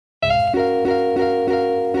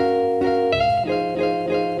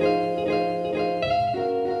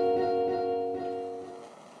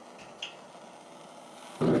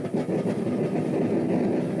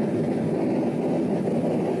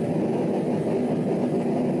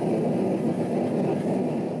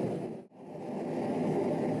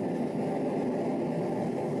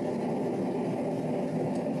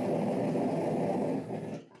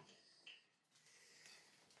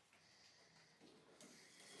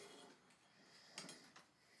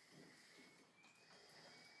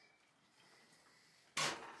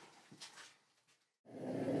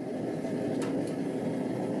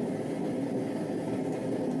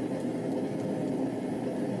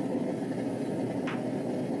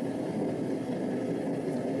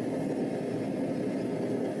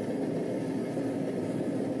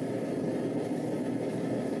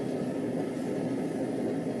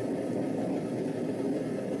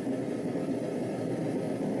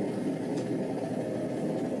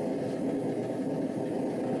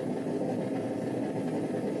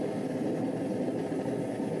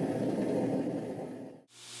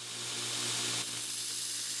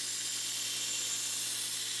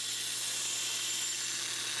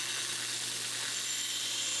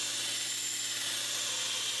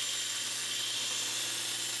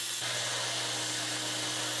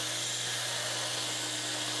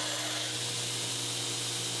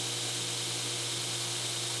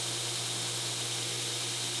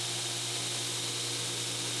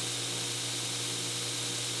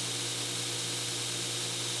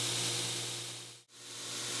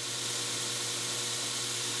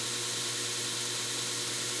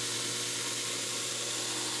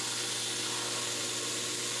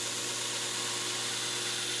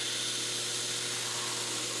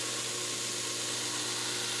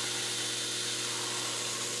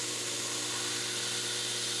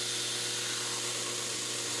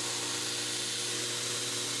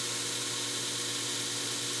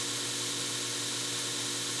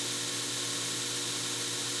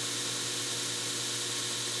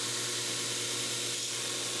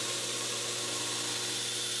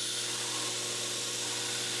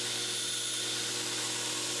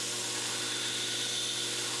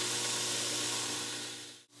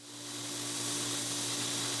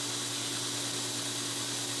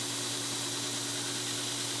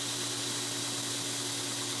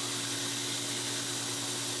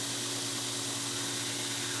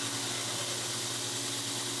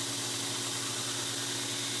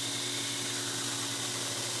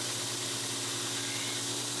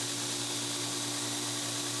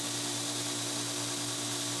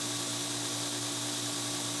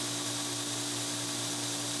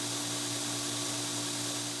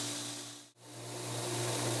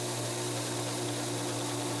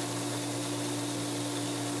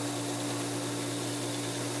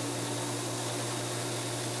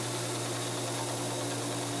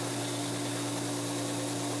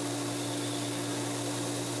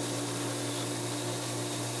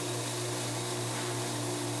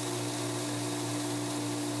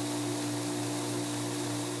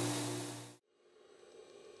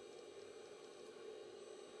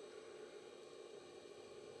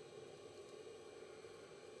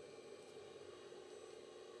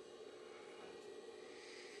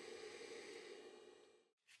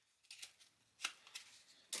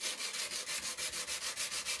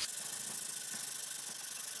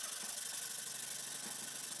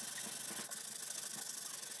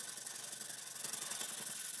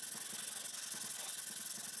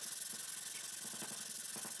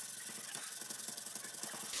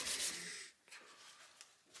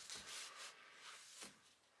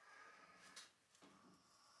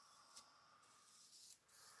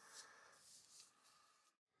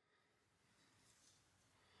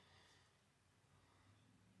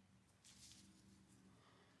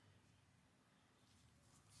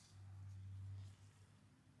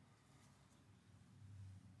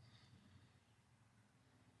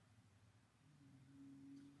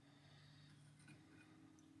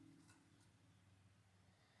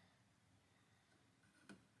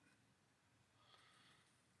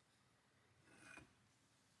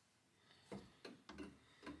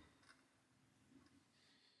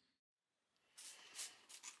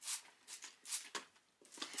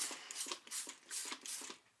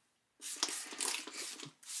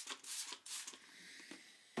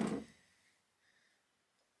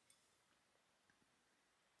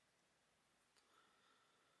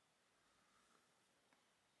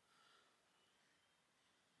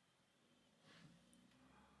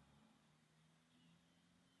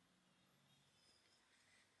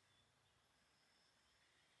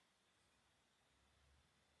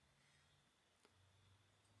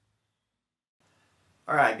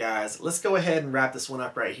Alright guys, let's go ahead and wrap this one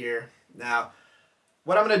up right here. Now,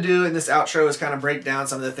 what I'm going to do in this outro is kind of break down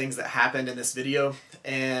some of the things that happened in this video,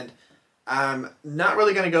 and I'm not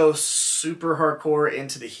really going to go super hardcore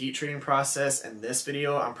into the heat treating process in this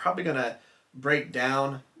video. I'm probably going to break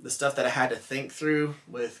down the stuff that I had to think through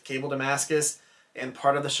with cable Damascus and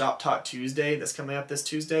part of the Shop Talk Tuesday that's coming up this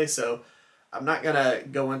Tuesday. So I'm not going to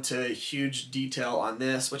go into huge detail on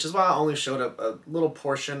this, which is why I only showed a little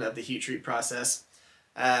portion of the heat treat process.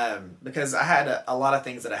 Because I had a lot of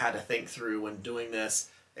things that I had to think through when doing this,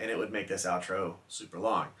 and it would make this outro super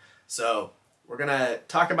long. So we're going to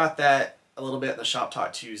talk about that a little bit in the Shop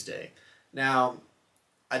Talk Tuesday. Now,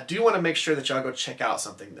 I do want to make sure that y'all go check out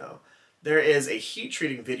something though. There is a heat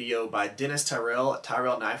treating video by Tyrell at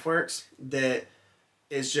Tyrell Knife Works that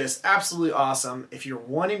is just absolutely awesome. If you're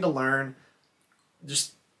wanting to learn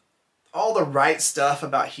just all the right stuff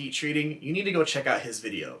about heat treating, you need to go check out his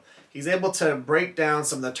video. He's able to break down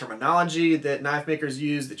some of the terminology that knife makers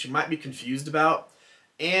use that you might be confused about,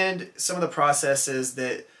 and some of the processes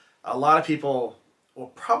that a lot of people will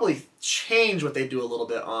probably change what they do a little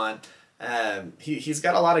bit on. He's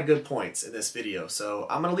got a lot of good points in this video, so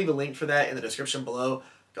I'm going to leave a link for that in the description below.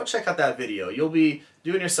 Go check out that video. You'll be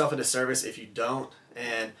doing yourself a disservice if you don't,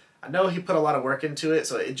 and I know he put a lot of work into it,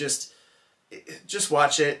 so just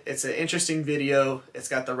watch it. It's an interesting video. It's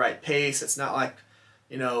got the right pace. It's not like,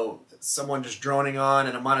 you know, someone just droning on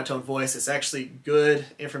in a monotone voice. It's actually good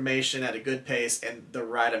information at a good pace and the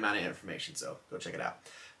right amount of information, so go check it out.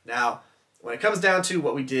 Now, when it comes down to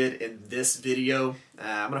what we did in this video,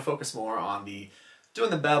 I'm going to focus more on doing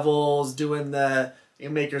the bevels, doing the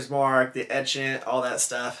maker's mark, the etching, all that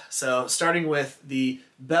stuff. So starting with the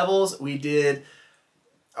bevels, we did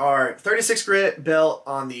our 36 grit belt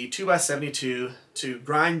on the 2x72 to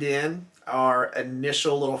grind in our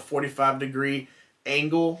initial little 45-degree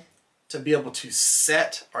angle to be able to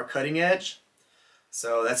set our cutting edge.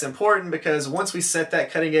 So that's important because once we set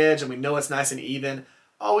that cutting edge and we know it's nice and even,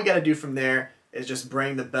 all we got to do from there is just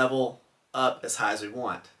bring the bevel up as high as we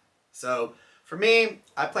want. So for me,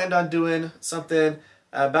 I planned on doing something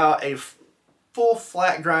about a full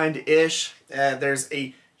flat grind-ish. There's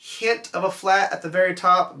a hint of a flat at the very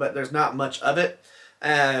top, but there's not much of it.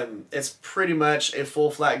 It's pretty much a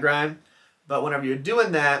full flat grind. But whenever you're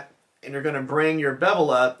doing that and you're going to bring your bevel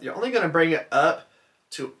up, you're only going to bring it up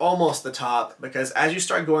to almost the top, because as you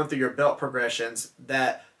start going through your belt progressions,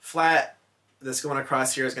 that flat that's going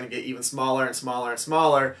across here is going to get even smaller and smaller and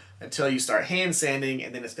smaller until you start hand sanding,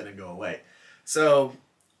 and then it's going to go away. So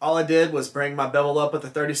all I did was bring my bevel up with a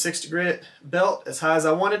 36 grit belt as high as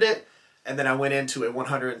I wanted it, and then I went into a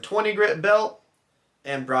 120 grit belt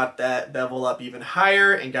and brought that bevel up even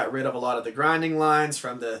higher and got rid of a lot of the grinding lines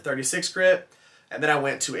from the 36 grit. And then I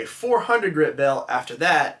went to a 400 grit belt after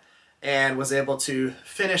that and was able to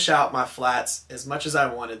finish out my flats as much as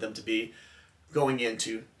I wanted them to be going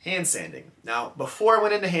into hand sanding. Now, before I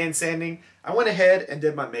went into hand sanding, I went ahead and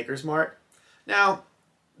did my maker's mark. Now,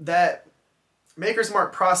 that maker's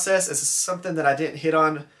mark process is something that I didn't hit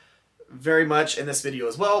on very much in this video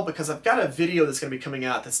as well, because I've got a video that's going to be coming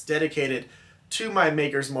out that's dedicated to my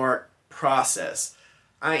maker's mark process.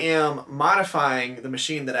 I am modifying the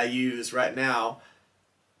machine that I use right now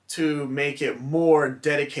to make it more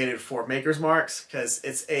dedicated for maker's marks, because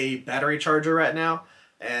it's a battery charger right now,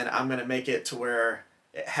 and I'm going to make it to where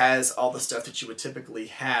it has all the stuff that you would typically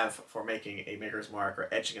have for making a maker's mark or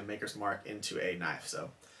etching a maker's mark into a knife.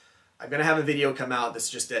 So I'm going to have a video come out that's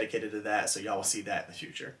just dedicated to that, so y'all will see that in the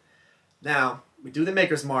future. Now, we do the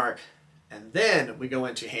maker's mark, and then we go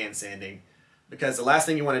into hand sanding, because the last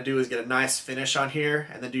thing you want to do is get a nice finish on here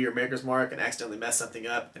and then do your maker's mark and accidentally mess something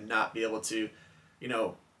up and not be able to, you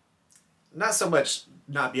know, not so much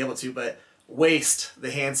not be able to, but waste the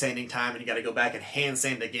hand sanding time, and you got to go back and hand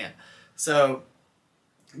sand again. So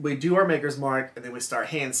we do our maker's mark and then we start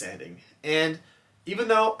hand sanding. And even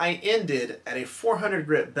though I ended at a 400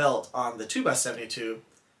 grit belt on the 2x72,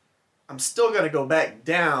 I'm still going to go back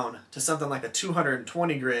down to something like a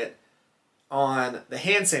 220 grit on the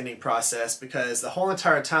hand sanding process, because the whole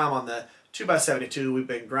entire time on the 2x72 we've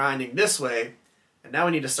been grinding this way, and now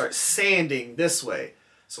we need to start sanding this way.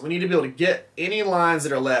 So we need to be able to get any lines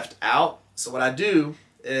that are left out. So what I do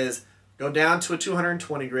is go down to a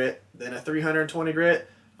 220 grit, then a 320 grit,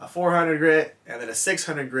 a 400 grit, and then a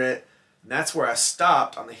 600 grit, and that's where I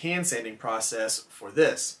stopped on the hand sanding process for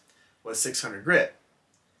this, was 600 grit.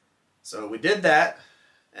 So we did that,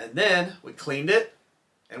 and then we cleaned it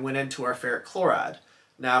and went into our ferric chloride.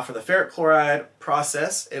 Now for the ferric chloride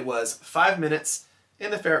process, it was 5 minutes in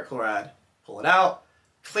the ferric chloride, pull it out,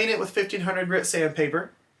 clean it with 1500 grit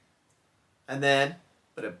sandpaper, and then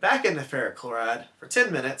put it back in the ferric chloride for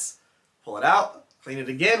 10 minutes, pull it out, clean it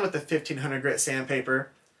again with the 1500 grit sandpaper,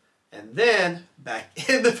 and then back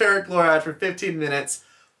in the ferric chloride for 15 minutes,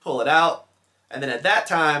 pull it out, and then at that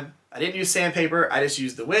time, I didn't use sandpaper, I just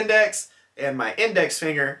used the Windex and my index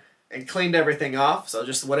finger and cleaned everything off. So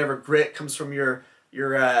just whatever grit comes from your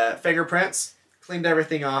fingerprints, cleaned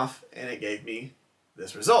everything off, and it gave me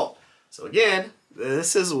this result. So again,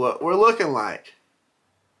 this is what we're looking like.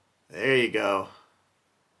 There you go.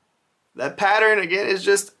 That pattern, again, is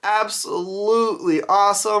just absolutely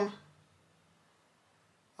awesome.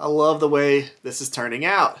 I love the way this is turning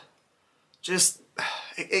out. Just,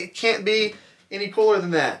 it can't be any cooler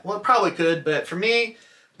than that. Well, it probably could, but for me,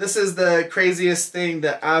 this is the craziest thing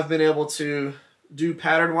that I've been able to do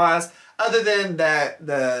pattern-wise, other than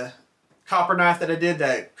the copper knife that I did,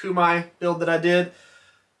 that Kumai build that I did.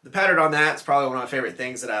 The pattern on that is probably one of my favorite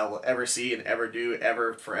things that I will ever see and ever do,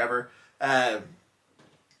 ever, forever.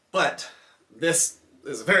 But this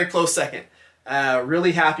is a very close second.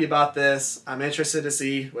 Really happy about this. I'm interested to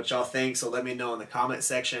see what y'all think, so let me know in the comment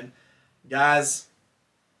section. Guys,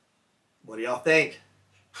 what do y'all think?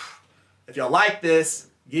 If y'all like this,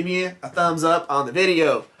 give me a thumbs up on the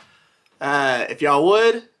video. If y'all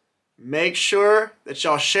would, make sure that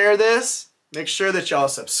y'all share this. Make sure that y'all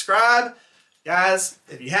subscribe. Guys,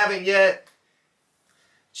 if you haven't yet,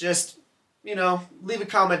 just, you know, leave a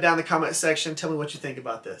comment down in the comment section. Tell me what you think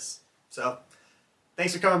about this. So,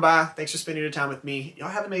 thanks for coming by. Thanks for spending your time with me. Y'all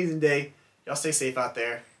have an amazing day. Y'all stay safe out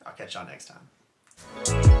there. I'll catch y'all next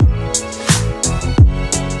time.